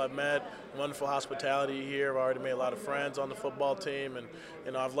people I've met, wonderful hospitality here. I've already made a lot of friends on the football team,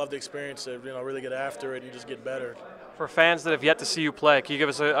 and I've loved the experience to really get after it and just get better. For fans that have yet to see you play, can you give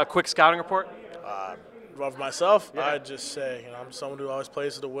us a quick scouting report? Of myself, I'd just say, I'm someone who always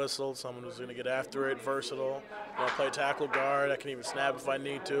plays to the whistle, someone who's going to get after it, versatile. Play tackle, guard. I can even snap if I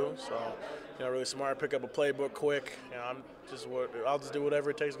need to. So, really smart. Pick up a playbook quick. I'll just do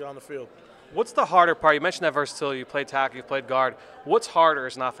whatever it takes to get on the field. What's the harder part? You mentioned that versatility. You played tackle, you played guard. What's harder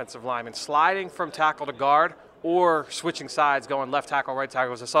as an offensive lineman, sliding from tackle to guard or switching sides, going left tackle, right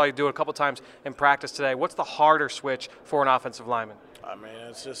tackle? As I saw you do it a couple times in practice today. What's the harder switch for an offensive lineman? I mean,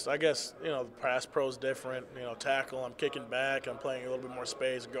 it's just, I guess, the pass pro is different. Tackle, I'm kicking back. I'm playing a little bit more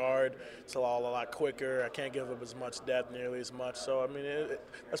space. Guard, it's a lot quicker. I can't give up as much depth, nearly as much. So, I mean,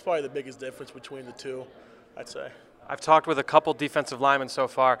 that's probably the biggest difference between the two, I'd say. I've talked with a couple defensive linemen so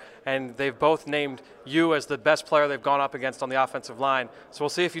far, and they've both named you as the best player they've gone up against on the offensive line. So we'll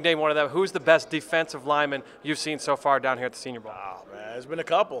see if you name one of them. Who's the best defensive lineman you've seen so far down here at the Senior Bowl? Oh, man, there's been a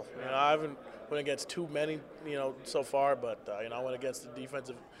couple. I haven't went against too many, so far, but, I went against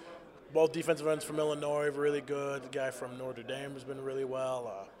both defensive ends from Illinois, really good. The guy from Notre Dame has been really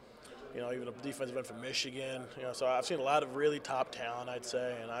well. Even a defensive end from Michigan. So I've seen a lot of really top talent, I'd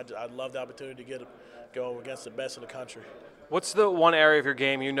say, and I'd love the opportunity to go against the best in the country. What's the one area of your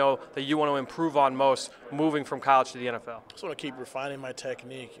game that you want to improve on most moving from college to the NFL? I just want to keep refining my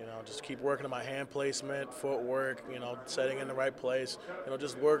technique, just keep working on my hand placement, footwork, setting in the right place,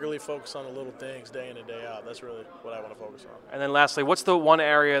 just really focus on the little things day in and day out. That's really what I want to focus on. And then lastly, what's the one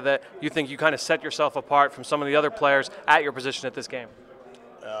area that you think you kind of set yourself apart from some of the other players at your position at this game?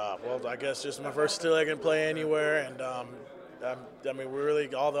 Well, I guess just my versatility. I can play anywhere, and we're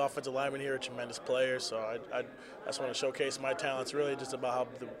really, all the offensive linemen here are tremendous players, so I just want to showcase my talents. Really just about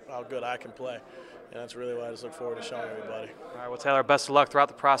how good I can play, and that's really what I just look forward to showing everybody. All right, well, Taylor, best of luck throughout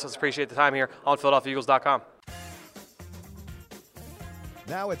the process. Appreciate the time here on PhiladelphiaEagles.com.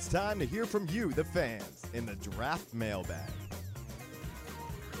 Now it's time to hear from you, the fans, in the Draft Mailbag.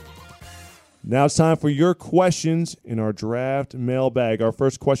 Now it's time for your questions in our draft mailbag. Our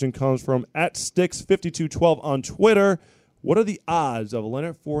first question comes from @Sticks5212 on Twitter. What are the odds of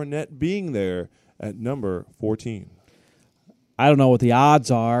Leonard Fournette being there at number 14? I don't know what the odds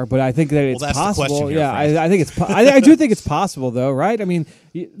are, but I think that it's that's possible. The question here, yeah, Frank. I think it's. I do think it's possible, though, right? I mean,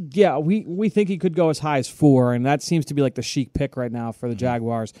 yeah, we think he could go as high as 4, and that seems to be like the chic pick right now for the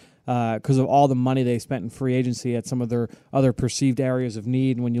Jaguars because of all the money they spent in free agency at some of their other perceived areas of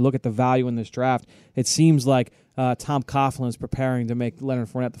need. And when you look at the value in this draft, it seems like Tom Coughlin is preparing to make Leonard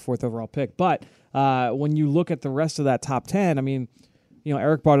Fournette the 4th overall pick. But when you look at the rest of that top 10, I mean,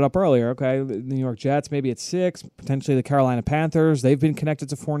 Eric brought it up earlier, okay? The New York Jets, maybe at 6, potentially the Carolina Panthers. They've been connected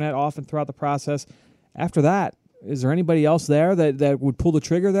to Fournette often throughout the process. After that, is there anybody else there that would pull the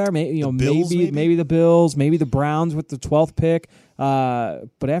trigger there? Maybe the Bills, maybe the Browns with the 12th pick.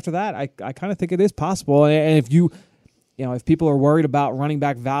 But after that, I kind of think it is possible. And if if people are worried about running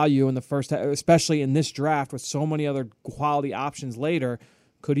back value in the first, especially in this draft with so many other quality options later,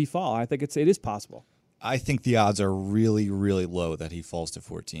 could he fall? I think it is possible. I think the odds are really, really low that he falls to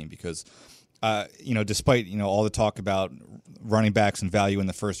 14 because, despite, all the talk about running backs and value in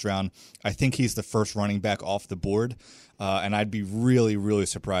the first round, I think he's the first running back off the board. And I'd be really, really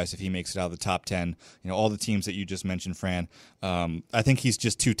surprised if he makes it out of the top 10. All the teams that you just mentioned, Fran, I think he's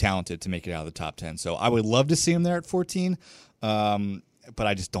just too talented to make it out of the top 10. So I would love to see him there at 14, but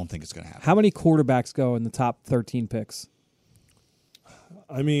I just don't think it's going to happen. How many quarterbacks go in the top 13 picks?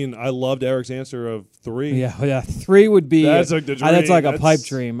 I mean, I loved Eric's answer of 3. Yeah, 3 would be. That's like the dream. That's like a pipe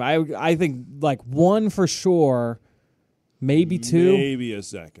dream. I think like 1 for sure, maybe 2, maybe a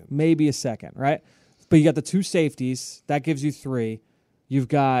second, right? But you got the 2 safeties. That gives you 3. You've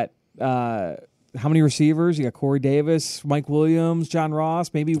got how many receivers? You got Corey Davis, Mike Williams, John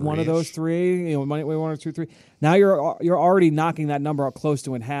Ross. Maybe 1 of those 3. 1 or 2, 3. Now you're already knocking that number up close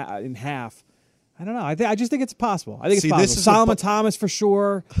to in half. I don't know. I just think it's possible. I think it's possible. Solomon Thomas for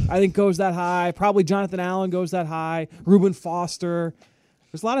sure. I think goes that high. Probably Jonathan Allen goes that high. Reuben Foster.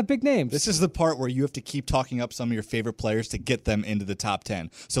 There's a lot of big names. This is the part where you have to keep talking up some of your favorite players to get them into the top 10.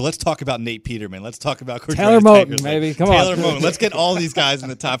 So let's talk about Nate Peterman. Let's talk about Taylor Moton, maybe. Come on. Taylor Moton. Let's get all these guys in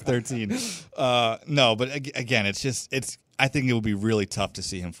the top 13. No, but again, I think it would be really tough to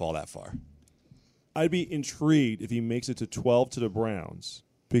see him fall that far. I'd be intrigued if he makes it to 12 to the Browns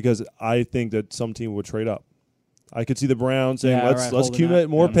because I think that some team would trade up. I could see the Browns saying, let's accumulate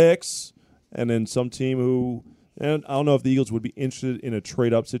more picks, and then some team who – and I don't know if the Eagles would be interested in a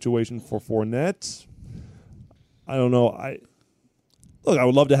trade-up situation for Fournette. I don't know. I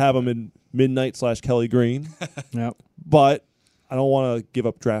would love to have him in Midnight/Kelly Green. Yep. But I don't want to give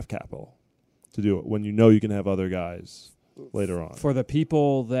up draft capital to do it when you can have other guys later on. For the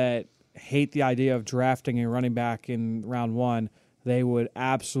people that hate the idea of drafting a running back in round 1, they would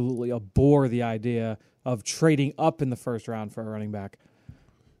absolutely abhor the idea of trading up in the first round for a running back.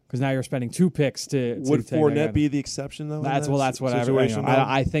 Because now you're spending 2 picks to Would take Fournette be the exception, though? That's what situation,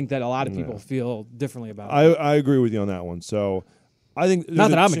 I think that a lot of people feel differently about it. I agree with you on that one. So I think not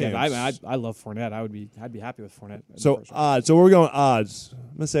that I'm against. I love Fournette. I'd be happy with Fournette. So odds. So we're going odds.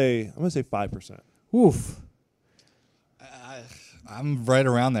 I'm gonna say 5%. Oof. I'm right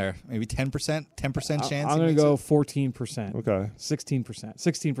around there. Maybe 10%. 10% chance. I'm going to go 14%. Okay. 16%.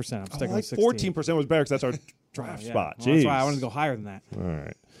 16%. I'm sticking with 16. 14% was better because that's our draft spot. Well, that's why I wanted to go higher than that. All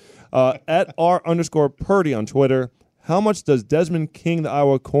right. At R_Purdy on Twitter, how much does Desmond King, the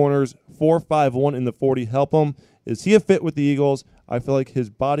Iowa corners, 4.51 in the 40 help him? Is he a fit with the Eagles? I feel like his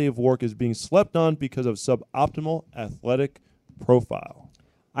body of work is being slept on because of suboptimal athletic profile.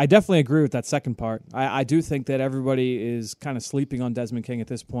 I definitely agree with that second part. I do think that everybody is kind of sleeping on Desmond King at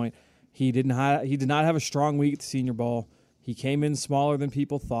this point. He did not have a strong week at the Senior Bowl. He came in smaller than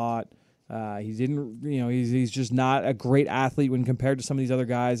people thought. He didn't, he's just not a great athlete when compared to some of these other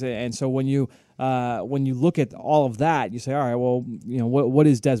guys. And so when you look at all of that, you say, all right, well, what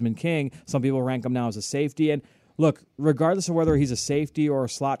is Desmond King? Some people rank him now as a safety. And look, regardless of whether he's a safety or a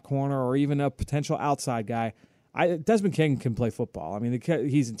slot corner or even a potential outside guy, Desmond King can play football. I mean,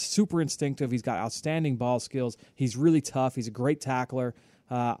 he's super instinctive. He's got outstanding ball skills. He's really tough. He's a great tackler.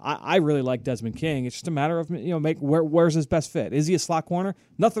 I really like Desmond King. It's just a matter of where's his best fit. Is he a slot corner?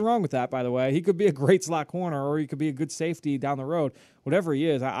 Nothing wrong with that, by the way. He could be a great slot corner, or he could be a good safety down the road. Whatever he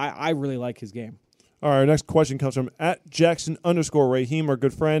is, I really like his game. All right, our next question comes from @Jackson_Raheem, our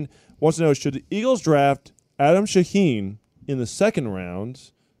good friend. Wants to know, should the Eagles draft Adam Shaheen in the second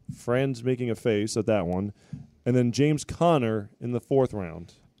round? Friends making a face at that one. And then James Conner in the 4th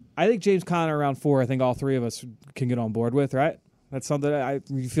round. I think James Conner around 4, I think all 3 of us can get on board with, right? That's something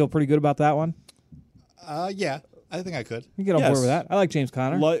you feel pretty good about that one? Yeah, I think I could. You can get on board with that. I like James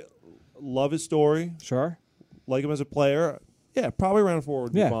Conner. Love his story. Sure. Like him as a player. Yeah, probably around 4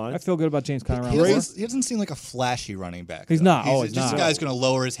 would be fine. I feel good about James Conner around 4. He doesn't seem like a flashy running back. He's not. He's just a guy who's going to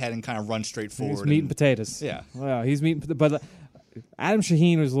lower his head and kind of run straight forward. He's meat and potatoes. Yeah. Well, he's meat and but Adam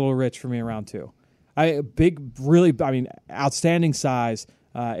Shaheen was a little rich for me around 2. Outstanding size,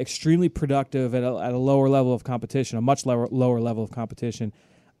 extremely productive at a lower level of competition, a much lower level of competition.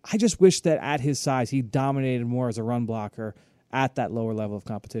 I just wish that at his size he dominated more as a run blocker at that lower level of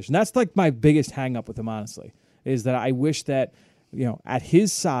competition. That's like my biggest hang up with him, honestly, is that I wish that, at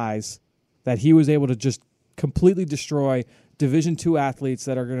his size, that he was able to just completely destroy Division II athletes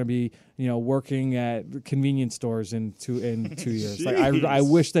that are going to be, working at convenience stores in 2 years. Like I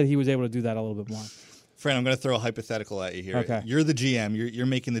wish that he was able to do that a little bit more. Fran, I'm going to throw a hypothetical at you here. Okay. You're the GM. You're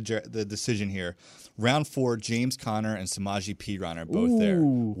making the decision here. Round 4, James Conner and Samaje Perine are both there.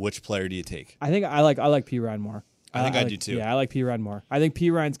 Which player do you take? I think I like Perine more. I think I do too. Yeah, I like Perine more. I think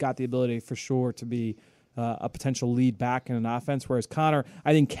Perine's got the ability for sure to be a potential lead back in an offense, whereas Conner,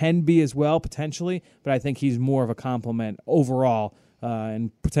 I think, can be as well potentially, but I think he's more of a complement overall and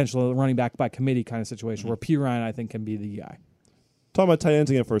potential running back by committee kind of situation, where Perine, I think, can be the guy. Talking about tight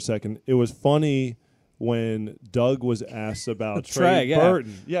ends again for a second, it was funny when Doug was asked about Trey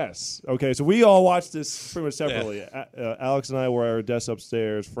Burton. Yes. Okay, so we all watched this pretty much separately. Yeah. Alex and I were at our desk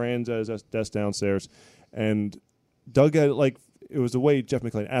upstairs, Fran's at his desk downstairs, and Doug had, it was the way Jeff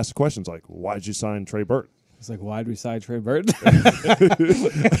McClain asked the questions, like, why did you sign Trey Burton? It's like, why did we sign Trey Burton?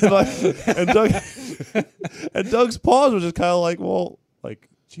 and Doug's pause was just kind of like, well,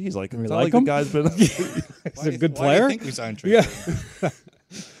 geez, it's not like him? the guy's been... He's a good player? Why do you think we signed Trey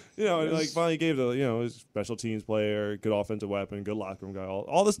Burton? Finally gave his special teams player, good offensive weapon, good locker room guy,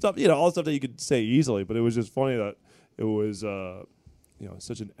 all the stuff, all the stuff that you could say easily. But it was just funny that it was,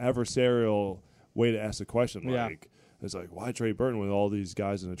 such an adversarial way to ask the question. It's like, why Trey Burton with all these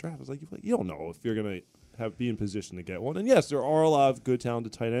guys in the draft? It's like, you don't know if you're going to be in position to get one. And yes, there are a lot of good,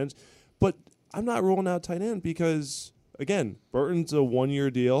 talented tight ends, but I'm not ruling out tight end because, again, Burton's a 1-year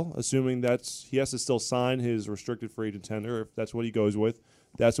deal, assuming he has to still sign his restricted free agent tender if that's what he goes with.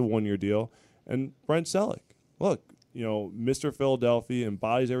 That's a 1-year deal. And Brent Selleck, look, Mr. Philadelphia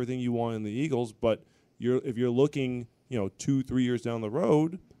embodies everything you want in the Eagles, but if you're looking, 2-3 years down the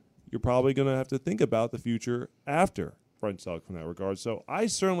road, you're probably going to have to think about the future after Brent Selleck from that regard. So I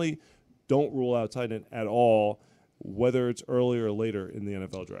certainly don't rule out tight end at all, whether it's earlier or later in the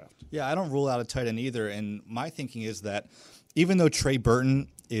NFL draft. Yeah, I don't rule out a tight end either. And my thinking is that even though Trey Burton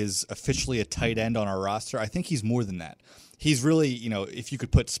is officially a tight end on our roster. I think he's more than that. He's really, if you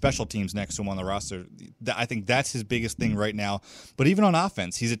could put special teams next to him on the roster, I think that's his biggest thing right now. But even on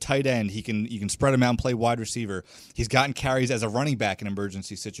offense, he's a tight end. You can spread him out and play wide receiver. He's gotten carries as a running back in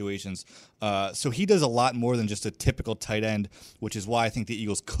emergency situations. So he does a lot more than just a typical tight end, which is why I think the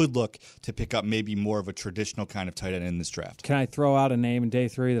Eagles could look to pick up maybe more of a traditional kind of tight end in this draft. Can I throw out a name in day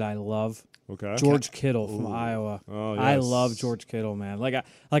 3 that I love? Okay. George Kittle from Iowa. Oh, yes. I love George Kittle, man.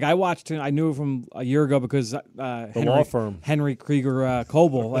 I watched him. I knew him from a year ago because law firm. Henry Krieger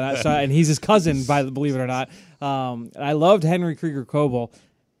Coble, and he's his cousin, believe it or not. And I loved Henry Krieger Coble.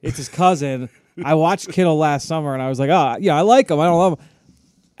 It's his cousin. I watched Kittle last summer, and I was like, oh, yeah, I like him. I don't love him.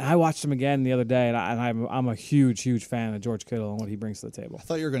 And I watched him again the other day, and I'm a huge, huge fan of George Kittle and what he brings to the table. I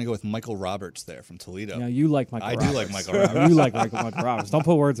thought you were going to go with Michael Roberts there from Toledo. Yeah, you like Michael Roberts. I do like Michael Roberts. You like Michael Roberts. Don't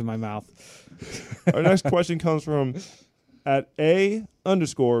put words in my mouth. Our next question comes from at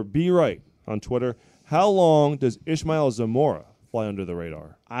 @A_B Right on Twitter. How long does Ishmael Zamora fly under the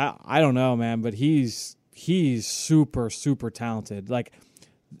radar? I don't know, man, but he's super, super talented.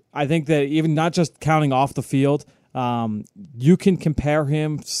 I think that even not just counting off the field, you can compare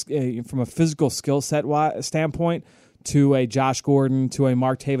him from a physical skill set standpoint to a Josh Gordon, to a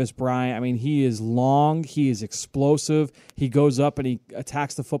Martavis Bryant. I mean, he is long, he is explosive, he goes up and he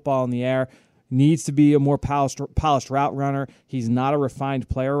attacks the football in the air. Needs to be a more polished route runner. He's not a refined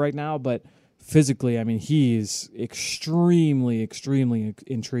player right now, but physically, I mean, he is extremely, extremely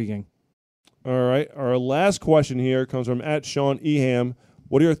intriguing. All right. Our last question here comes from @Sean Eham.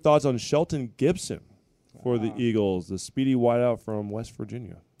 What are your thoughts on Shelton Gibson for the Eagles, the speedy wideout from West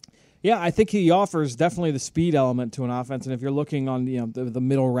Virginia? Yeah, I think he offers definitely the speed element to an offense, and if you're looking on the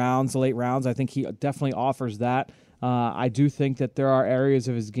middle rounds, the late rounds, I think he definitely offers that. I do think that there are areas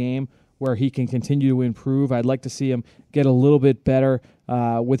of his game where he can continue to improve. I'd like to see him get a little bit better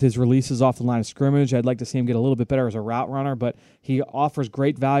with his releases off the line of scrimmage. I'd like to see him get a little bit better as a route runner, but he offers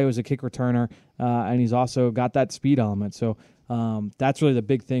great value as a kick returner, and he's also got that speed element. So that's really the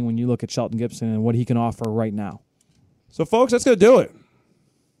big thing when you look at Shelton Gibson and what he can offer right now. So, folks, that's going to do it.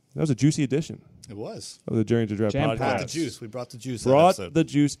 That was a juicy edition. It was. Of the Journey to Draft podcast. Brought the juice. We brought the juice. Brought the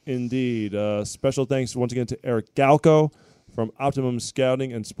juice indeed. Special thanks once again to Eric Galco from Optimum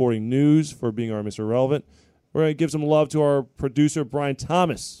Scouting and Sporting News for being our Mr. Relevant. We're going to give some love to our producer, Brian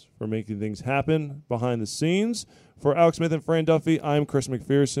Thomas, for making things happen behind the scenes. For Alex Smith and Fran Duffy, I'm Chris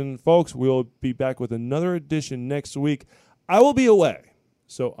McPherson. Folks, we'll be back with another edition next week. I will be away,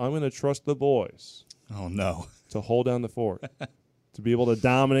 so I'm going to trust the boys. Oh, no. To hold down the fort, to be able to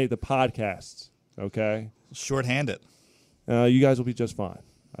dominate the podcasts, okay? Shorthand it. You guys will be just fine.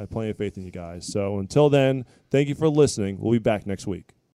 I have plenty of faith in you guys. So until then, thank you for listening. We'll be back next week.